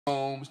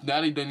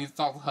Natalie doesn't need to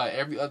talk to her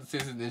every other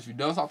sentence. And if you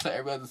don't talk to her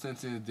every other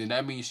sentence, then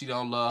that means she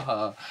don't love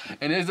her.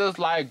 And it's just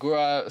like,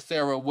 girl,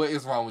 Sarah, what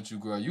is wrong with you,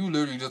 girl? You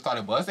literally just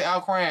started busting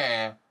out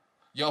crying.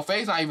 Your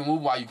face not even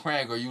moving while you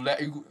crying, girl. You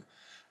let you.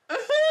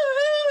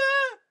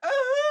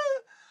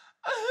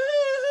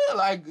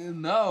 Like,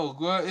 no,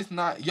 girl, it's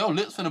not. Your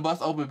lips finna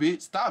bust open,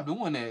 bitch. Stop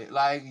doing that.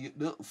 Like,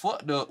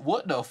 what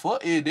the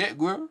fuck is that,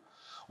 girl?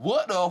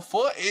 What the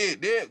fuck is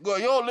that, girl?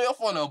 Your lips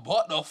finna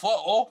butt the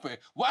fuck open.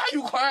 Why are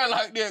you crying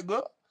like that,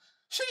 girl?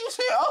 She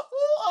said,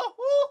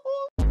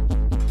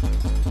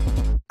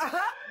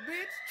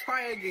 bitch,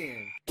 try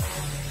again.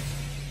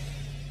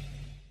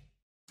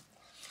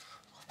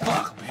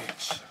 Fuck,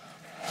 bitch.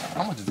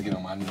 I'm gonna just get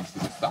on my knees to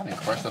this. I didn't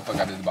crush the fuck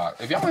out of this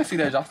box. If y'all wanna see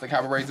that Jocelyn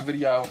Cabaret's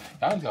video,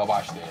 y'all need to go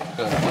watch that.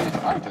 Cause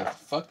bitch, I just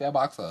fucked that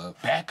box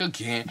up. Back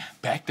again,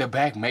 back to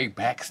back, make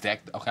back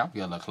stacked. Okay, I'm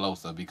getting a little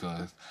closer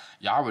because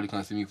y'all really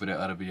couldn't see me for that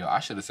other video. I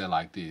should have said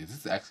like this. This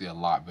is actually a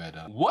lot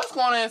better. What's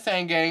going on,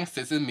 Insane Gang?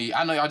 This is me.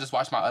 I know y'all just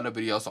watched my other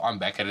video, so I'm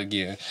back at it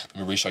again.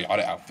 Let me re-show y'all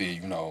the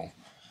outfit, you know.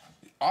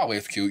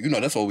 Always cute. You know,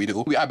 that's what we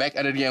do. We are back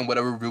at it again with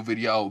a review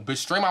video. But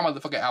stream my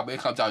motherfucking album.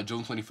 It comes out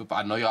June 25th.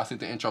 I know y'all seen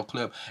the intro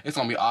clip. It's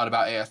gonna be all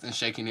about ass and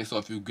shaking it. So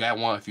if you got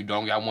one, if you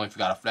don't got one, if you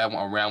got a flat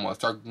one, a round one, a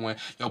circle one,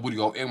 your booty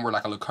go inward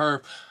like a little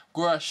curve.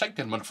 Girl, shake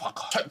that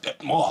motherfucker. Shake that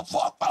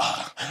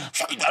motherfucker.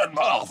 Shake that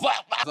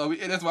motherfucker. So we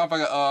in this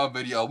motherfucking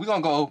video. We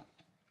gonna go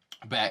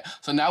back.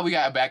 So now we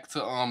got back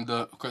to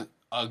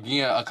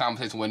again, a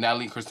conversation with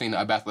Natalie and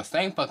Christina about the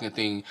same fucking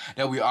thing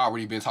that we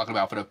already been talking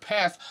about for the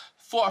past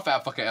 4 or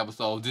 5 fucking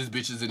episodes. This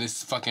bitch is in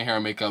this fucking hair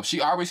and makeup. She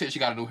already said she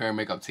got a new hair and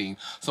makeup team.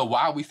 So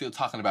why are we still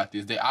talking about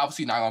this? They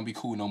obviously not gonna be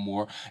cool no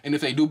more. And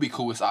if they do be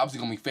cool, it's obviously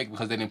gonna be fake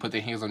because they didn't put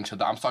their hands on each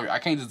other. I'm sorry, I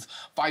can't just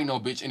fight no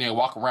bitch and then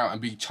walk around and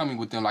be chummy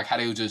with them like how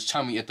they was just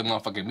chummy at the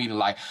motherfucking meeting,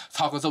 like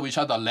talking to each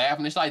other,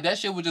 laughing. It's like that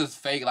shit was just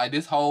fake. Like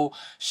this whole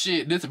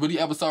shit, this really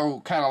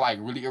episode kind of like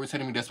really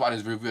irritated me. That's why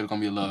this review is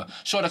gonna be a little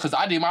shorter because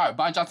I did my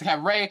by Jocelyn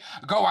Cabaret.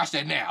 Go watch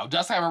that now.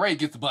 Jocelyn Cabaret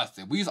gets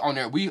busted. We's on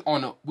there. We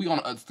on the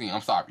other scene. I'm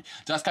sorry.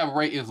 Jocelyn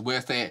Cabaret is where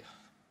it's at.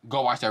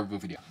 Go watch that review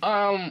video.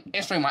 And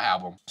stream my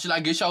album. She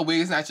like, get your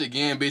wig snatched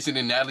again, bitch. And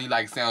then Natalie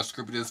like sounds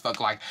scripted as fuck,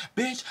 like,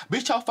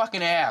 bitch your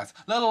fucking ass.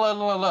 La la la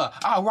la la.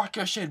 I'll rock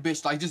your shit,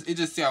 bitch. Like, it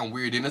just sound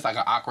weird. And it's like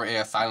an awkward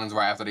ass silence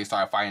right after they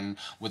start fighting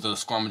with the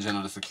scrummaging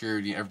of the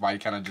security. Everybody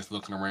kind of just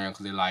looking around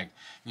because they're like,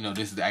 you know,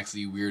 this is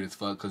actually weird as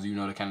fuck. Because, you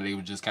know, they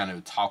were just kind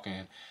of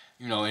talking,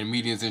 you know, in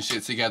meetings and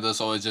shit together.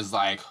 So it's just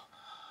like,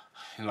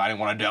 anybody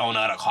want a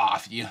donut or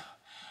coffee?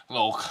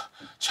 Little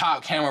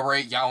chop camera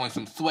rate, y'all want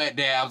some sweat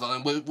dabs,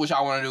 what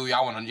y'all want to do?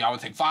 Y'all want to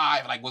take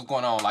 5? Like, what's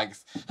going on? Like,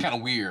 it's kind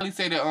of weird. They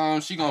say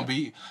that she gonna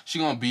beat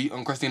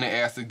Christina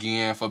ass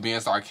again for being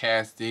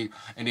sarcastic,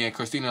 and then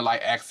Christina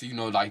like actually, you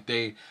know, like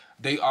they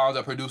are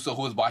the producer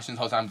who is watching this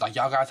whole time. Like,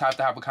 y'all guys have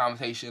to have a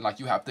conversation. Like,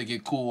 you have to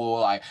get cool.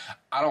 Like,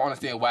 I don't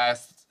understand why it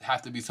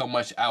have to be so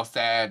much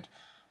outside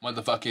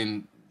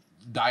motherfucking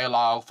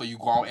dialogue for you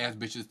grown ass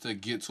bitches to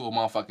get to a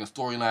motherfucking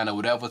storyline or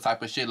whatever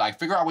type of shit. Like,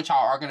 figure out what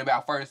y'all arguing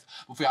about first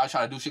before y'all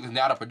try to do shit, because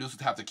now the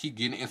producers have to keep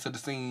getting into the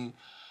scene.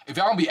 If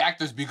y'all gonna be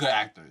actors, be good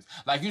actors.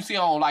 Like, you see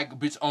on, like,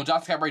 bitch, on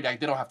Jocelyn Cabaret, like,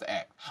 they don't have to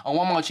act. On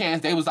One More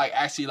Chance, they was, like,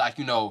 actually, like,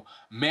 you know,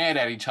 mad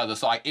at each other.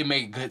 So, like, it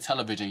made good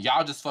television.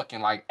 Y'all just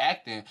fucking, like,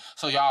 acting.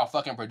 So, y'all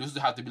fucking producers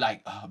have to be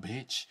like, oh,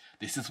 bitch,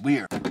 this is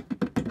weird.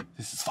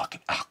 This is fucking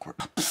awkward.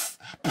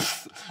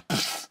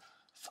 It's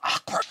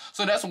awkward.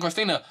 So, that's when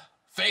Christina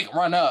fake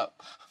run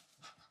up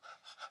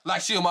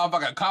like she a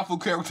motherfucking kung fu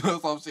character or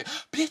some shit.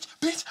 Bitch.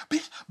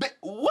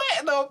 What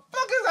the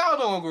fuck is y'all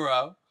doing,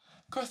 girl?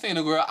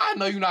 Christina, girl, I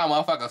know you not a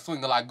motherfucking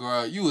swinger like,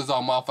 girl. You was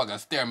on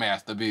motherfucking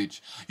Stairmaster, bitch.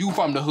 You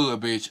from the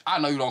hood, bitch. I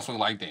know you don't swing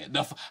like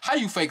that. How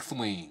you fake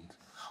swing?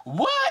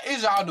 What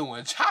is y'all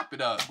doing? Chop it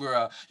up,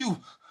 girl. You...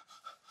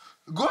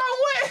 Girl,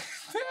 what?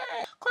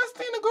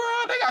 Christina,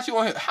 girl, they got you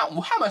on here. How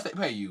much they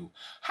pay you?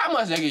 How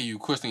much they give you,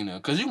 Christina?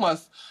 Cause you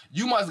must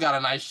got a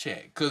nice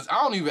check. Cause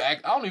I don't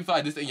even feel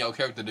like this in your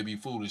character to be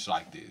foolish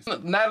like this.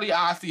 Natalie,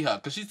 I see her,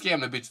 cause she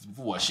scammed the bitches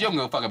before. She don't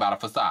give a fuck about a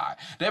facade.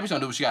 That bitch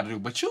don't do what she gotta do.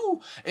 But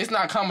you, it's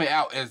not coming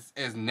out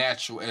as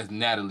natural as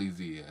Natalie's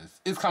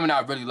is. It's coming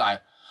out really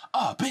like,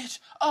 oh, bitch,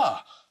 oh.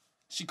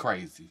 She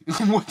crazy.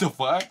 What the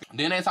fuck?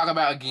 Then they talk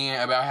about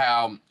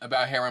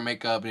about hair and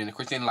makeup, and then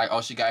Christina like,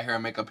 oh, she got hair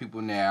and makeup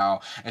people now,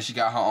 and she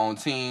got her own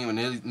team,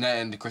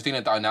 and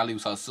Christina thought Natalie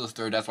was her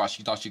sister. That's why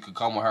she thought she could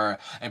come with her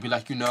and be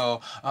like, you know,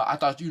 I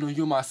thought, you know,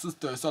 you're my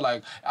sister, so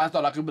like, I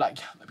thought I could be like,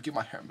 yeah, let me get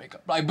my hair and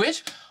makeup. Like,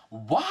 bitch,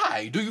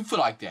 why do you feel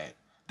like that?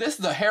 This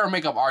is a hair and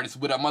makeup artist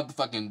with a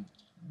motherfucking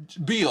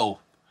bill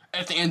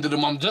at the end of the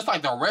month, just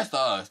like the rest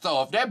of us.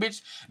 So if that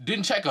bitch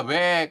didn't check a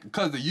bag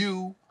because of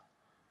you,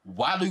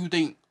 why do you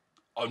think,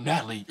 oh,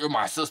 Natalie, you're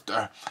my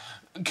sister,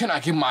 can I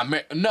get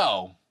my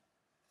no.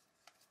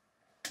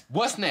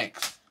 What's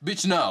next?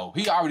 Bitch, no.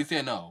 He already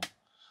said no.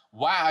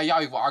 Why are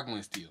y'all even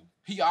arguing still?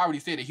 He already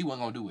said that he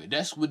wasn't gonna do it.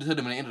 That's what took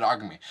him in the end of the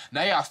argument.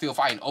 Now y'all still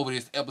fighting over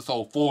this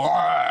episode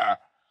 4.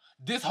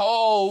 This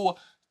whole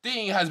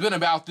thing has been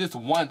about this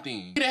one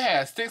thing. He done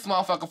had 6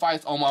 motherfucking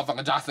fights on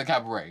motherfucking Jocelyn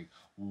Cabaret.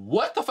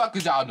 What the fuck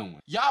is y'all doing?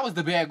 Y'all was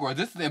the bad girl.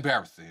 This is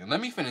embarrassing. Let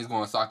me finish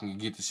going so I can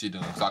get this shit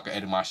done, so I can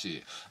edit my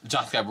shit.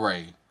 Joss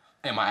Cabaret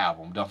and my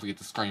album. Don't forget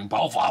to scream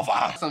both of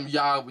them. Some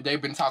y'all,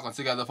 they've been talking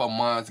together for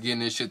months,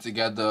 getting this shit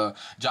together.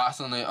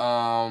 Jocelyn,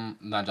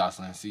 not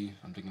Jocelyn, see,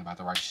 I'm thinking about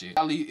the right shit.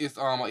 Ali is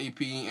an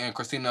EP and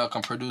Christina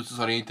can produce it,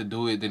 so they need to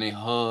do it. Then they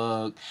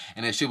hug,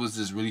 and that shit was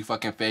just really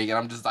fucking fake. And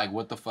I'm just like,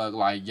 what the fuck?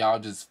 Like, y'all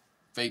just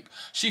fake.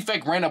 She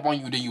fake ran up on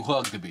you, then you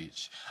hugged the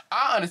bitch.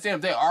 I understand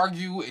if they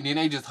argue and then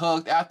they just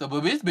hugged after,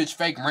 but this bitch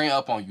fake ran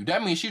up on you.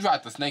 That means she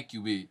tried to snake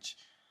you, bitch.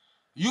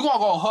 You gonna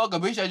go hug a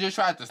bitch that just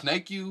tried to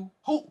snake you?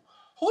 Who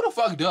the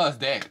fuck does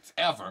that,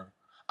 ever?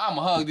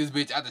 I'ma hug this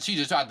bitch after she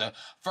just tried to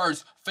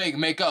first fake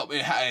makeup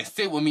and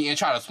sit with me and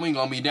try to swing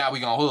on me. Now we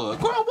gonna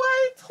hug. Girl,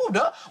 what? Who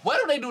does? Why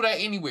do they do that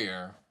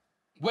anywhere?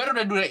 Where do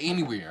they do that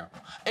anywhere?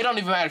 It don't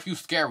even matter if you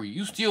scary.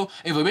 You still,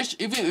 if a bitch,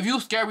 if you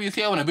scary as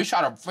hell and a bitch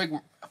try to fake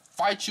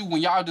fight you when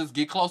y'all just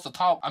get close to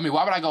talk. I mean,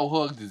 why would I go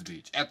hug this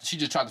bitch after she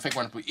just tried to fake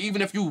run?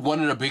 Even if you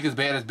one of the biggest,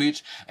 baddest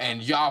bitch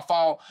and y'all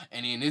fall,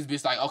 and then this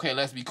bitch like, okay,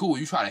 let's be cool.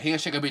 You try to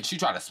handshake a bitch, she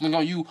try to swing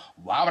on you.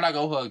 Why would I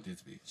go hug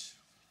this bitch?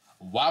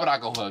 Why would I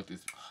go hug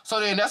this? So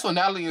then that's when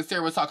Natalie and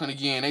Sarah were talking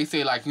again. They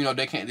say like, you know,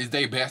 they can't,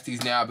 they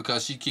besties now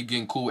because she keep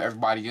getting cool with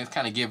everybody. And it's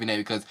kind of giving that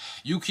because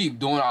you keep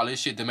doing all this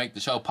shit to make the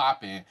show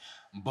popping.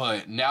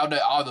 But now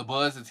that all the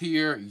buzz is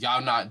here,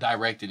 y'all not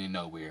directing it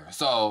nowhere.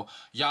 So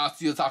y'all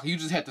still talking. You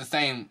just had the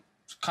same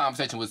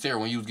conversation with Sarah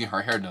when you was getting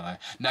her hair done.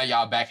 Now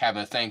y'all back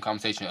having the same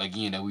conversation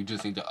again that we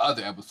just seen the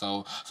other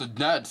episode. So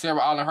now Sarah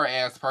all in her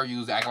ass per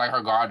use, acting like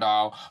her guard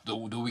dog.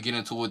 Do we get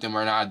into it with them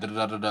or not?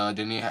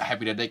 Then they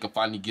happy that they can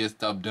finally get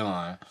stuff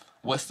done.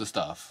 What's the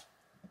stuff?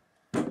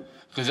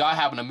 Because y'all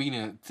having a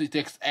meeting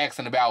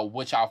asking about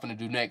what y'all finna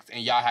do next,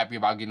 and y'all happy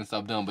about getting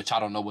stuff done, but y'all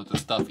don't know what the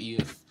stuff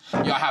is.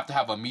 Y'all have to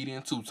have a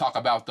meeting to talk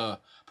about the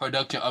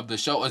production of the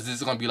show. Is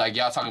this gonna be like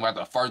y'all talking about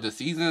the further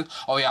seasons,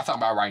 or y'all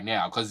talking about right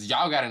now? Because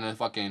y'all got in a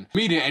fucking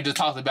meeting and just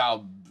talked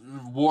about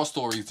war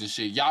stories and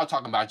shit. Y'all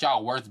talking about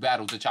y'all worst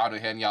battles that y'all done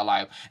had in y'all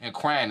life and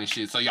crying and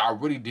shit. So y'all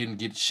really didn't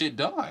get shit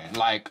done.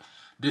 Like,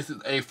 this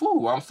is a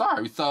fool. I'm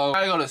sorry. So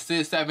I go to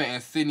Sid, Seven,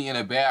 and Sydney in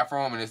the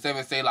bathroom, and then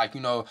Seven say like,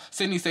 you know,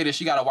 Sydney say that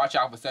she gotta watch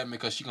out for Seven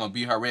because she gonna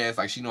beat her ass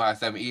like she know how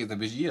Seven is.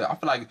 And bitch, yeah, I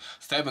feel like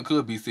Seven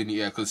could be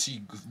Sydney ass because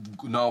she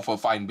known for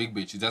fighting big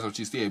bitches. That's what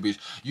she said, bitch.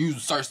 You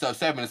searched up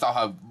Seven and saw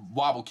her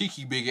wobble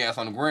Kiki big ass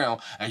on the ground,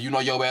 and you know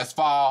your ass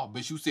fall,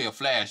 bitch. You said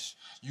flash.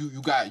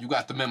 You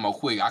got the memo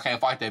quick. I can't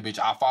fight that bitch.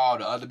 I fall,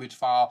 the other bitch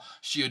fall.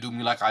 She'll do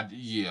me like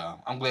yeah.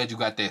 I'm glad you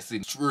got that,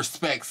 Sydney.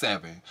 Respect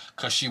Seven,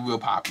 cause she will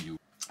pop you.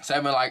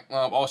 Seven like,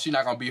 oh, she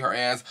not gonna beat her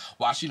ass.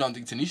 Why she don't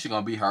think Tanisha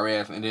gonna beat her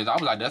ass? And then I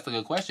was like, that's a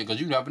good question,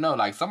 because you never know.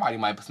 Like, somebody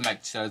might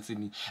smack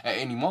Sydney at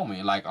any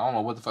moment. Like, I don't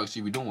know what the fuck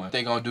she be doing. What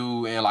they gonna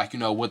do, and like, you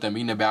know, what they're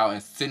meeting about.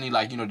 And Sydney,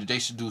 like, you know, they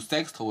should do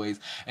sex toys.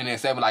 And then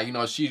Seven, like, you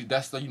know,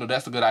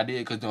 that's a good idea,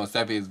 because, you know,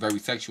 Seven is very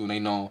sexual, and they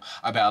know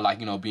about,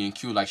 like, you know, being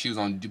cute. Like, she was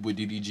on with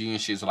DDG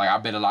and shit. So, like, I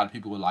bet a lot of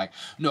people would, like,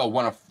 you know,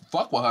 want to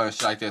fuck with her and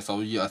shit like that.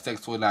 So, yeah, a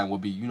sex toy line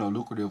would be, you know,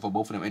 lucrative for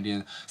both of them. And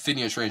then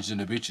Sydney and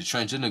transgender bitches.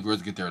 Transgender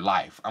girls get their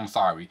life. I'm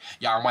sorry.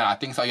 Y'all might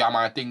not think so. Y'all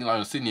might think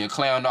like Sydney a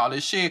clown and all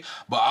this shit.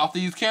 But off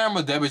these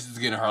cameras, that bitch is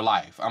getting her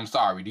life. I'm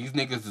sorry. These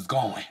niggas is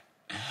going.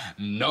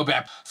 No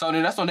bad. So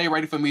then that's when they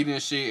ready for meeting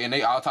and shit, and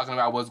they all talking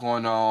about what's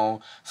going on.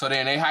 So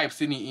then they hype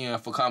Sydney in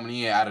for coming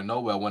in out of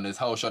nowhere when this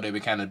whole show they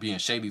been kind of being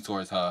shady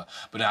towards her.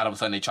 But then all of a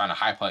sudden they trying to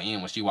hype her in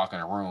when she walk in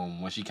the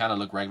room, when she kind of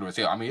look regular as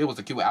hell. I mean, it was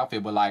a cute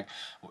outfit, but like,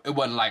 it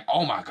wasn't like,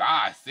 oh my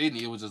god,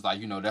 Sydney. It was just like,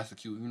 you know, that's a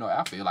cute, you know,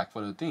 outfit like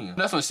for the thing.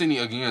 That's when Sydney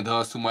again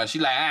does too much. She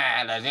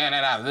like,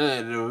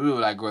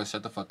 like, girl,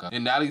 shut the fuck up.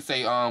 And Natalie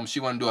say she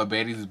want to do a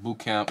baddies boot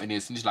camp, and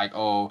then Sydney's like,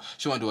 oh,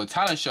 she want to do a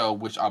talent show,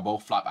 which are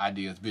both flop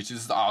ideas, bitch. This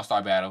is the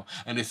all-star battle,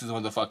 and this is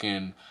on the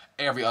fucking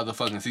every other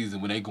fucking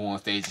season when they go on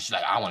stage and she's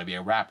like, I want to be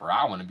a rapper,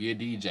 I want to be a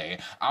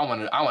DJ, I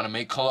want to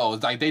make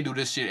clothes. Like, they do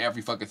this shit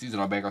every fucking season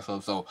on Baker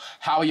Club. So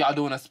how are y'all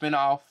doing a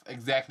spinoff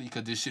exactly?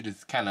 Because this shit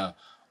is kind of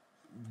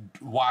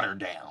watered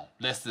down.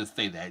 Let's just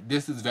say that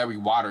this is very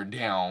watered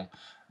down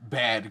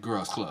Bad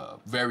Girls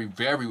Club. Very,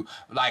 very,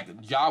 like,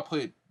 y'all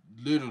put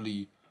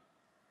literally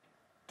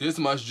this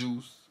much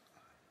juice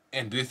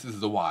and this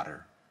is the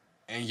water,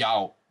 and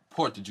y'all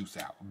poured the juice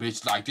out,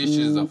 bitch. Like, this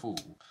shit is a fool.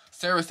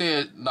 Sarah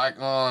said, like,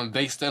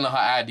 they stealing her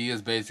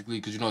ideas, basically,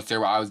 because, you know,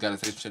 Sarah always got to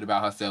say some shit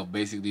about herself,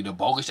 basically. The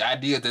bogus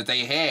ideas that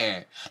they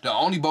had, the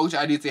only bogus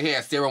ideas they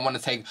had, Sarah want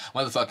to take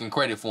motherfucking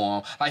credit for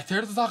them. Like,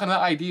 Sarah's talking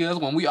about ideas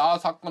when we all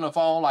talk on the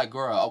phone, like,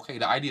 girl, okay,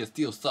 the ideas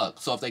still suck.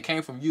 So if they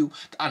came from you,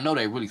 I know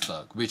they really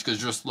suck, bitch,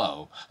 because you're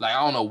slow. Like, I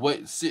don't know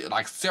what,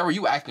 like, Sarah,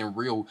 you acting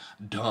real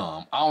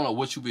dumb. I don't know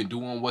what you been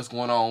doing, what's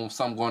going on,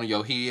 something going in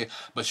your head,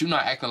 but you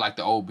not acting like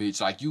the old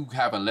bitch. Like, you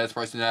having less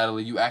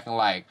personality, you acting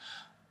like,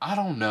 I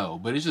don't know,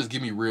 but it just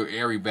give me real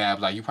airy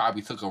vibes. Like, you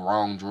probably took a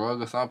wrong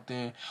drug or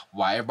something.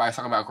 While everybody's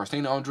talking about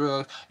Christina on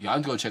drugs, y'all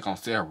need to go check on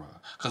Sarah.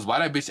 Because why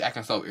that bitch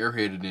acting so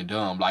airheaded and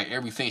dumb? Like,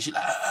 everything, she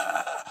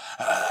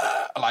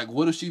like,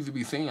 what does she even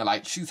be saying?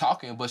 Like, she's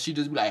talking, but she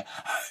just be like,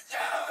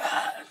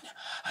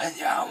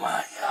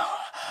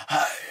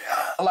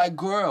 Like,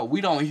 girl,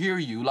 we don't hear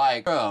you.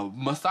 Like, girl,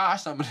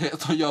 massage some of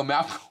that so your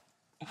mouth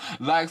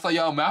like, so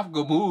your mouth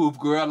could move,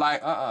 girl.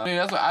 Like, Then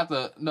that's what out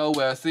of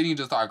nowhere, Sydney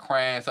just started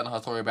crying, telling her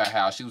story about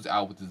how she was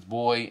out with this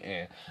boy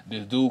and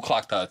this dude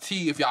clocked her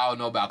T. If y'all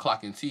know about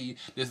clocking T,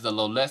 this is a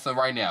little lesson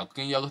right now.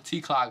 Getting your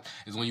T clock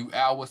is when you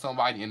out with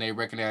somebody and they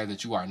recognize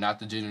that you are not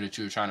the gender that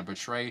you're trying to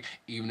portray,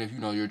 even if you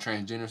know you're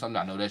transgender or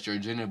something. I know that's your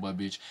gender, but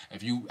bitch,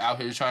 if you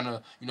out here trying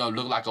to, you know,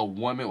 look like a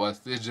woman or a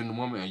cisgender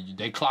woman and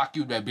they clock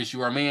you, that bitch,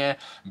 you are a man,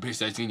 bitch,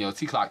 they seen your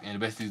T clock, and the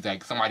best is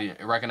like somebody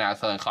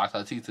recognized her and clocked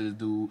her T to this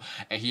dude,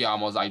 and he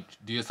almost like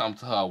did something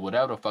to her,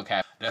 whatever the fuck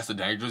happened. That's a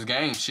dangerous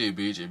game, shit,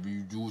 bitch. If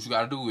you do what you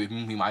gotta do with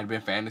him, he might have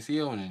been fantasy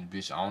and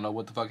bitch, I don't know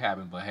what the fuck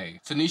happened, but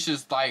hey.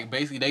 Tanisha's like,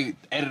 basically, they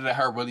edited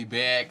her really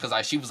bad, cause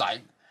like she was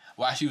like,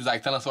 while she was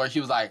like telling story, she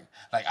was like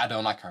I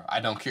don't like her, I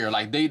don't care.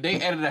 Like they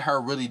edited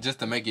her really just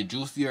to make it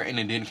juicier, and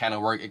it didn't kind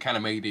of work. It kind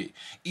of made it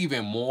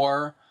even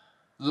more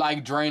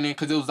like draining,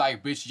 because it was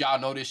like, bitch, y'all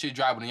know this shit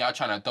driving and y'all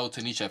trying to throw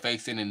Tanisha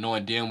face in and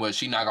knowing damn well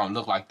she not gonna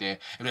look like that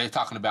if they're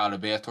talking about a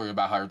bad story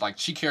about her. Like,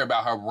 she care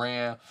about her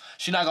brand.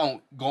 She not gonna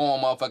go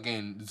on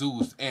motherfucking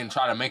Zeus and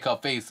try to make her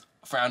face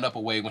frowned up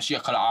away when she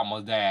could have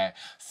almost died.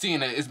 Seeing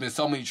that it's been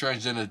so many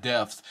transgender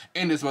deaths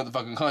in this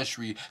motherfucking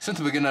country since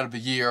the beginning of the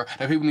year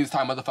that people need to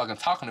start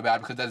motherfucking talking about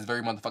it, because that is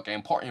very motherfucking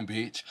important,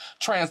 bitch.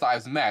 Trans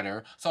lives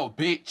matter. So,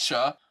 bitch,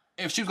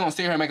 if she was gonna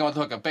sit here and make a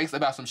motherfucking face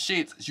about some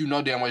shit, you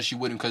know damn well she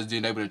wouldn't, because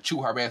they're able to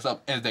chew her ass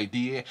up as they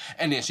did.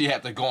 And then she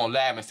had to go on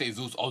live and say,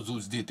 Zeus, oh,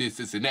 Zeus did this,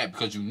 this, and that,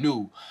 because you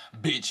knew,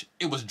 bitch,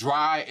 it was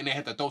dry and they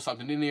had to throw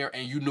something in there,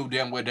 and you knew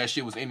damn well that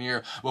shit was in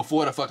there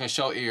before the fucking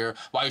show aired,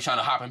 while you trying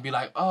to hop and be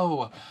like,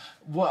 oh,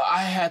 well, I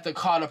had to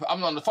call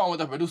I'm on the phone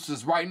with the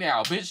producers right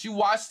now. Bitch, you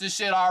watched this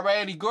shit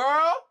already,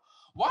 girl?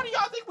 Why do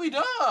y'all think we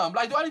dumb?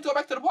 Like, do I need to go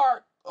back to the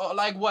park?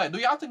 Like, what? Do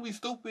y'all think we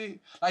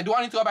stupid? Like, do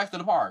I need to go back to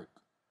the park?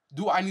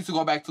 Do I need to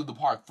go back to the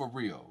park for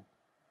real?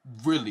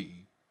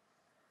 Really?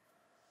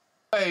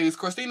 Anyways,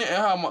 Christina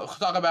and her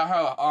talk about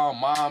her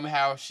mom,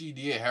 how she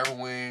did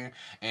heroin,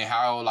 and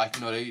how, like,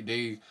 you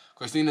know,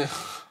 Christina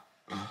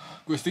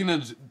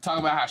talking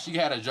about how she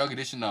had a drug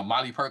addiction of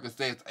Molly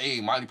Percocets,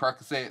 Molly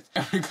Percocets,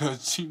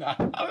 because she not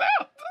allowed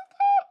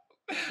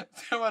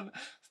to talk.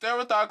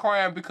 Sarah started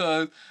crying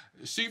because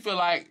she feel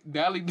like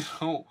Natalie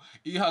don't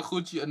eat her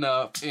coochie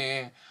enough,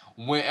 and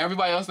when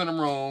everybody else in the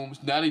room,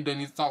 Natalie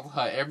needs to talk to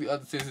her every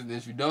other sentence.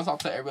 If you don't talk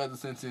to her every other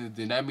sentence,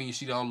 then that means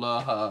she don't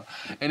love her.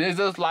 And it's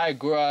just like,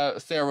 girl,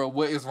 Sarah,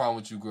 what is wrong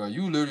with you, girl?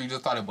 You literally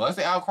just started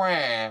busting out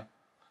crying.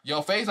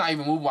 Your face not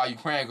even moving while you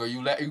crying, girl.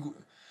 You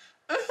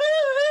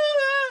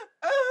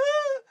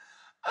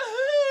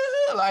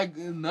like,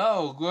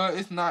 no, girl,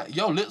 it's not.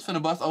 Your lips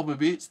finna bust open,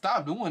 bitch.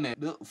 Stop doing that.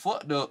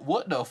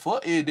 What the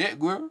fuck is that,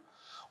 girl?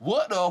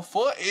 What the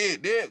fuck is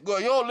that, girl?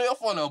 Your lip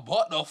finna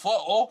butt the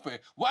fuck open.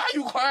 Why are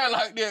you crying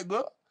like that,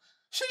 girl?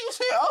 She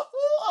said,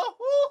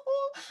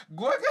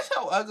 girl, get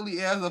your ugly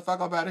ass the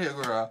fuck up out of here,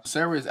 girl.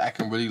 Sarah is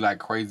acting really like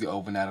crazy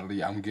over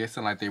Natalie. I'm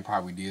guessing like they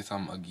probably did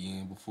something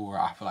again before.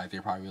 I feel like they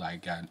probably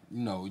like got,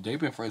 you know, they've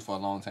been friends for a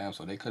long time,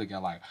 so they could have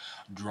got like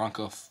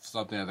drunk or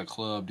something at the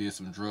club, did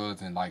some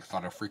drugs, and like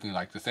started freaking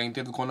like the same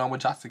thing that's going on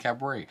with Jocelyn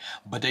Cabaret.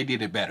 But they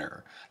did it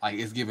better. Like,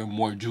 it's giving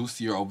more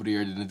juicier over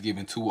there than it's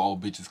giving two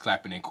old bitches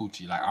clapping in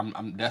coochie. Like,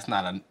 that's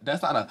not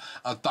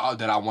a thought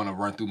that I want to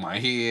run through my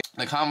head.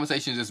 The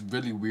conversation is just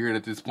really weird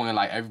at this point.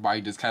 Like,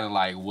 everybody just kind of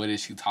like, what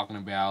is she talking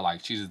about?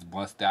 Like, she just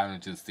bust out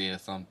and just said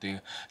something.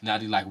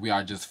 Natalie like, we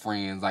are just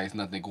friends. Like, it's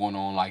nothing going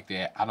on like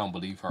that. I don't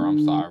believe her.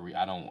 I'm sorry.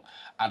 I don't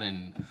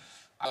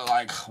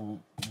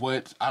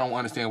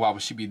understand why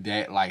would she be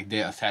that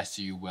attached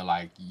to you where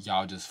like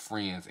y'all just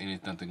friends and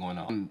there's nothing going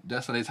on.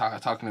 That's what they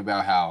talking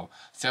about, how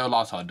Sarah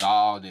lost her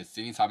dog, and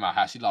Sydney talking about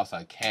how she lost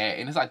her cat,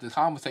 and it's like the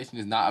conversation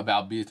is not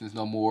about business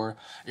no more.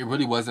 It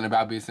really wasn't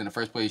about business in the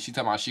first place. She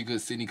talking about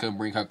Sydney couldn't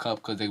bring her cup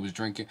because they was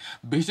drinking.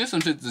 Bitch, this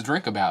some shit to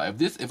drink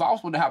about. If I was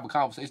supposed to have a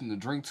conversation to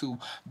drink to,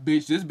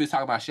 bitch, this bitch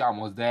talking about she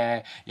almost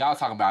died. Y'all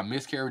talking about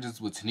miscarriages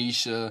with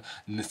Tanisha.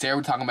 And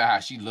Sarah talking about how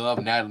she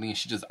loved Natalie and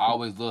she just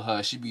always loved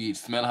her. She be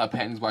smelling her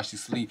panties while she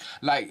sleep.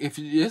 Like, if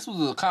this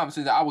was a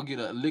conversation that I would get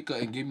a liquor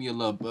and give me a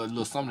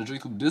little something to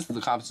drink, this is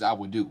the conversation I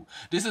would do.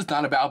 This is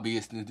not about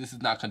business. This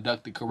is not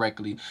conducted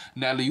correctly.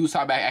 Natalie, you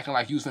talking about acting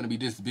like you was gonna be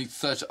this big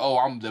such, oh,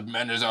 I'm the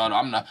manager,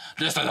 I'm not,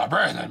 this is a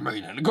business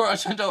meeting. Girl,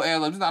 shut your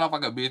ass up. This is not a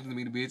fucking business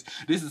meeting, bitch.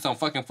 This is some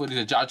fucking footage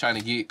that y'all trying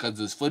to get, because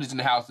there's footage in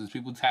the houses.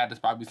 People tired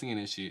of probably seeing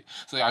this shit.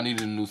 So y'all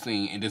needed a new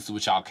scene, and this is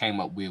what y'all came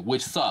up with,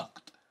 which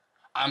sucked.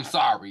 I'm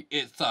sorry,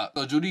 it sucked.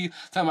 So Judy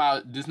talking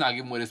about this not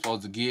giving what it's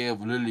supposed to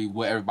give, literally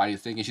what everybody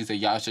is thinking. She said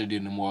y'all should have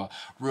did a more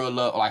real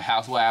love, like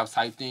housewives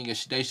type thing,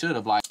 and they should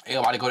have, like,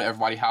 everybody go to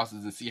everybody's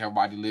houses and see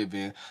everybody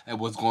living and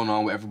what's going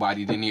on with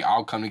everybody. Then they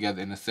all come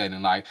together in a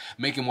setting, like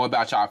making more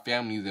about y'all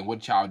families and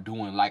what y'all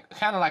doing, like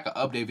kind of like an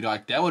update video.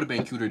 Like, that would have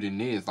been cuter than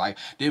this. Like,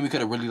 then we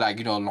could have really, like,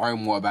 you know,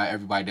 learned more about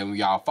everybody. Then when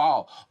y'all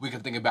fall, we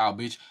could think about,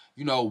 bitch,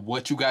 you know,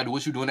 what you got,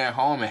 what you doing at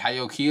home, and how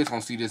your kids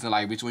gonna see this, and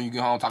like, bitch, when you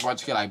get home, talk about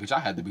your kid, like, bitch, I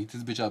had to beat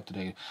this bitch up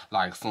today,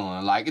 like,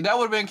 son, like, that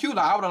would've been cute.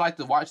 Like, I would've liked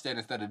to watch that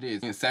instead of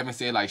this. And Seven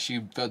said, like,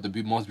 she felt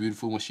the most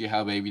beautiful when she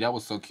had a baby. That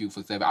was so cute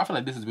for Seven. I feel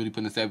like this is really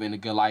putting Seven in a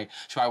good light.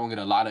 She probably won't get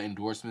a lot of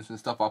endorsements and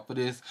stuff off of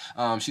this.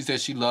 She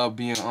said she loved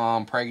being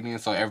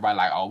pregnant, so everybody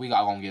like, oh, we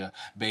gonna get a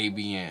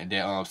baby, and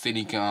that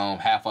Sydney can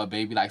have her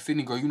baby. Like,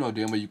 Sydney, girl, you know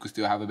damn well you could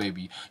still have a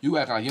baby. You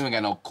act like you ain't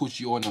got no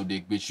coochie or no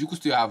dick, bitch. You could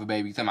still have a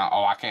baby. Tell me,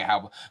 oh, I can't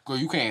have a girl.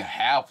 You can't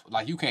have,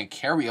 like, you can't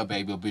carry a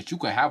baby, bitch. You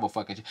can have a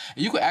fucking,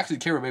 and you could actually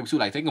carry a baby too.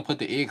 Like, they can put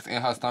the eggs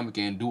in her stomach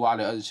and do all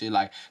the other shit.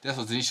 Like, that's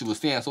what Tanisha was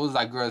saying. So it's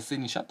like, girl,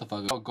 Sydney, shut the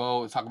fuck up.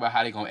 Go talk about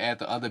how they gonna add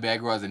the other bad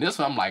girls. And this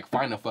one, I'm like,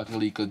 find a fucking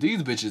leak, cause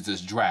these bitches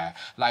is dry.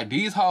 Like,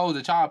 these hoes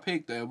that y'all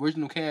picked, the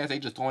original cast, they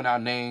just throwing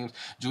out names.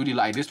 Judy,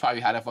 like, this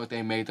probably how the fuck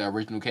they made the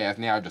original cast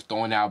now, just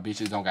throwing out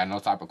bitches, don't got no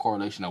type of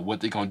correlation of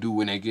what they gonna do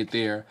when they get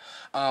there.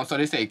 So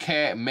they say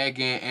Kat,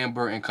 Megan,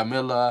 Amber, and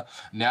Camilla.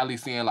 Natalie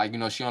saying, like, you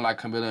know, she don't like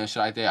Camilla and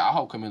shit like that. I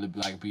hope Camilla,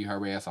 like, beat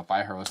her ass or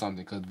fight her or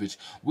something, cause bitch,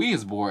 we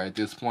is bored at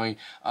this point.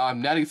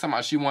 Natalie talking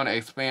about she want to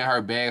expand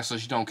her bag, so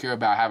she don't care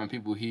about having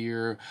people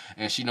here,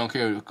 and she don't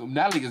care.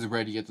 Natalie is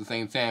ready at the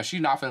same time. She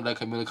not finna let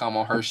Camilla come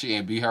on her shit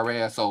and beat her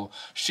ass, so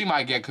she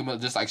might get Camilla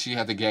just like she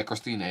had to get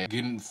Christina.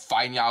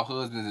 Fighting y'all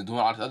husbands and doing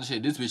all this other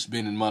shit. This bitch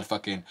been in the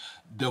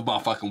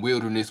motherfucking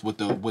wilderness with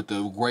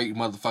the great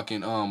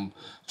motherfucking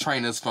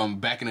trainers from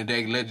back in the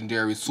day,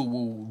 legendary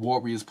Suwu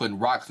warriors, putting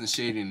rocks and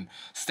shit and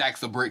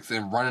stacks of bricks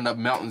and running up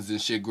mountains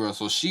and shit, girl.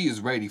 So she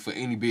is ready for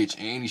any bitch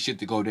and any shit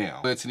to go down.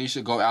 But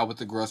Tanisha go out with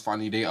the girls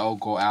finally. They all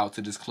go out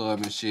to this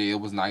club and shit.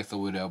 It was nice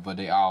or whatever, but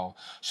they all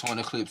showing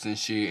the clips and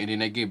shit. And then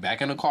they get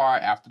back in the car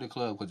after the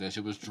club because that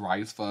shit was dry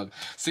as fuck.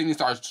 Sydney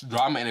starts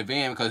drama in the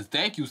van because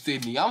thank you,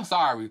 Sydney. I'm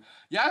sorry.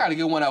 Y'all gotta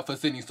get one up for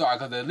Sydney Star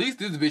because at least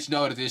this bitch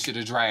know that this shit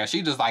is dry.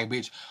 She just like,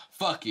 bitch,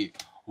 fuck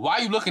it. Why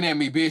you looking at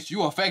me, bitch?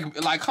 You a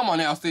fake. Like, come on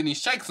now, Sydney.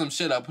 Shake some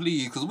shit up,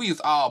 please. Because we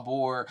is all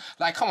bored.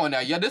 Like, come on now.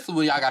 Yeah, this is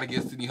where y'all got to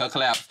get Sydney her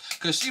claps.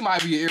 Because she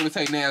might be an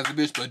irritating ass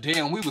bitch. But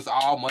damn, we was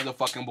all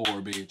motherfucking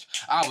bored, bitch.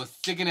 I was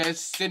sitting in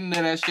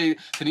that shit.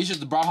 Tanisha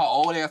just brought her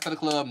old ass to the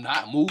club,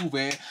 not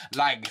moving.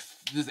 Like,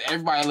 just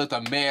everybody looked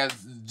a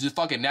mess. Just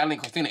fucking Natalie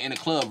and Christina in the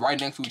club right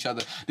next to each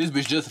other. This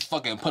bitch just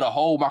fucking put a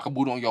whole marker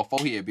boot on your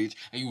forehead, bitch.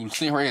 And you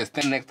seen her ass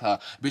standing next to her.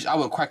 Bitch, I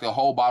would crack the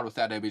whole bottle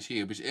inside that bitch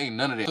here. Bitch, it ain't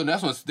none of that. So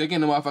that's when they get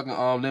in the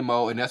motherfucking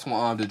limo. And that's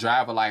when the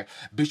driver like,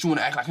 bitch, you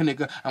wanna act like a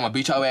nigga? I'm gonna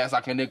beat your ass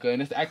like a nigga.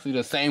 And it's actually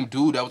the same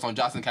dude that was on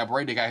Johnson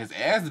Cabaret that got his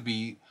ass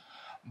beat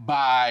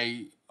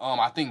by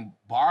I think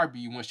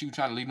Barbie when she was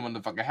trying to leave him in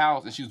the fucking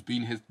house and she was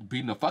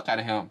beating the fuck out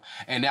of him.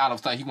 And now all of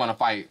a sudden he wanna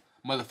fight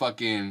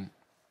motherfucking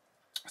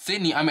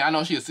Sydney. I mean, I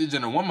know she a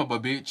cisgender woman,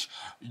 but bitch,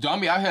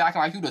 don't be out here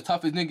acting like you the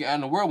toughest nigga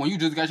in the world when you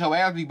just got your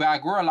ass beat by a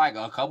girl like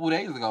a couple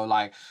days ago.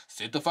 Like,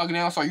 sit the fuck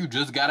down, so you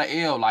just got an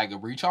L, like a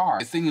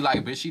recharge. And Sydney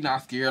like, bitch, she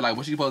not scared. Like,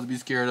 what she supposed to be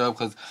scared of?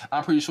 Because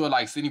I'm pretty sure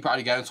like Sydney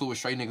probably got into it with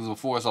straight niggas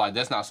before, so like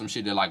that's not some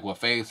shit that like will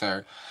phase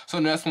her. So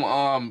that's when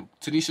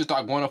Tanisha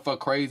start going to fuck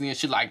crazy and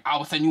she like, I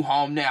will send you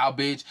home now,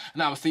 bitch,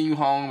 and I will send you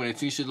home. And then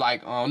Tanisha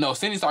like, no,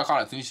 Sydney started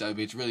calling Tanisha a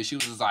bitch. Really, she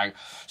was like,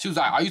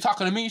 are you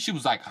talking to me? She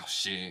was like, oh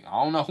shit,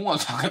 I don't know who I'm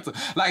talking to.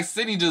 Like,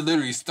 Sydney just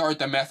literally stirred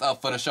the mess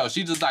up for the show.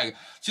 She was like,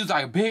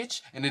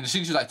 bitch. And then she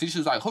was like,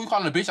 who you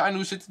calling a bitch? I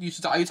knew shit to you.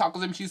 She's like, are you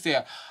talking to me? She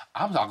said,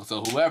 I'm talking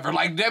to whoever.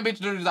 Like, that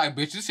bitch literally like,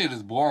 bitch, this shit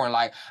is boring.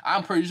 Like,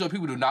 I'm pretty sure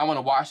people do not want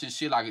to watch this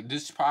shit. Like,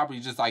 this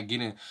probably just like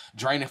getting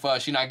draining for her.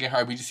 She not getting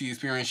her BGC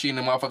experience. She in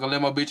the motherfucking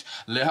limo, bitch.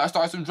 Let her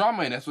start some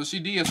drama, and that's what she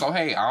did. So,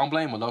 hey, I don't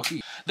blame her, low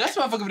key. That's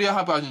my fucking video. I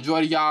hope y'all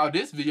enjoyed it, y'all.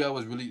 This video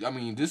was really, I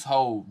mean, this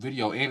whole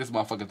video and this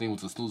motherfucking thing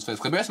was a snooze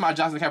fest. Compared to my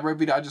Johnson Cabaret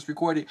video I just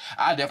recorded,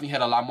 I definitely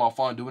had a lot more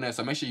fun doing that.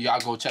 So make sure y'all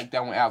go check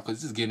that one out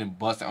because it's getting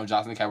busted on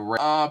Johnson Cabaret.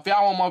 If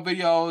y'all want more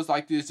videos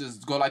like this,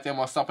 just go like that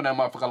or something that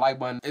motherfucking like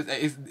button.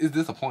 It's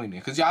disappointing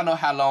because y'all know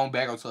how long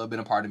Bad Girl Sub been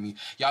a part of me.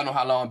 Y'all know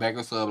how long Bad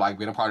Girl Sub like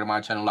been a part of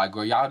my channel. Like,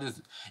 girl, y'all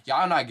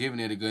not giving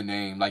it a good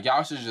name. Like,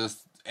 y'all should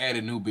just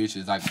added new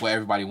bitches like what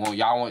everybody want.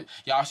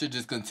 Y'all should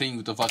just continue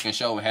with the fucking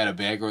show and had a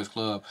Bad Girls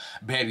Club,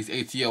 Baddies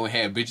ATL, and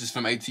had bitches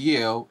from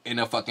ATL in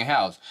a fucking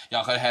house.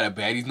 Y'all could have had a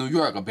Baddies New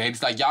York, a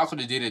Baddies, like, y'all could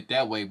have did it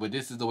that way, but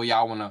this is the way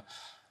y'all wanna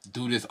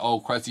do this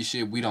old crusty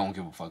shit. We don't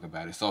give a fuck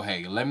about it. So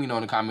hey, let me know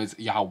in the comments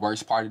y'all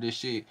worst part of this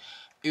shit.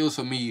 It was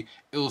for me,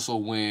 it was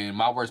for when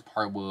my worst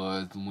part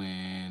was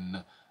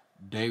when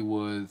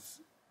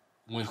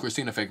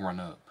Christina fake run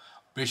up.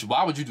 Bitch,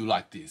 why would you do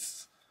like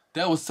this?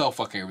 That was so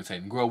fucking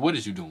irritating. Girl, what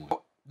is you doing?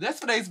 That's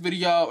today's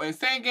video, and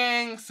same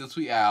gang, since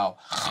we out.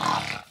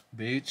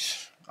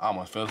 Bitch, I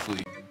almost fell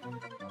asleep.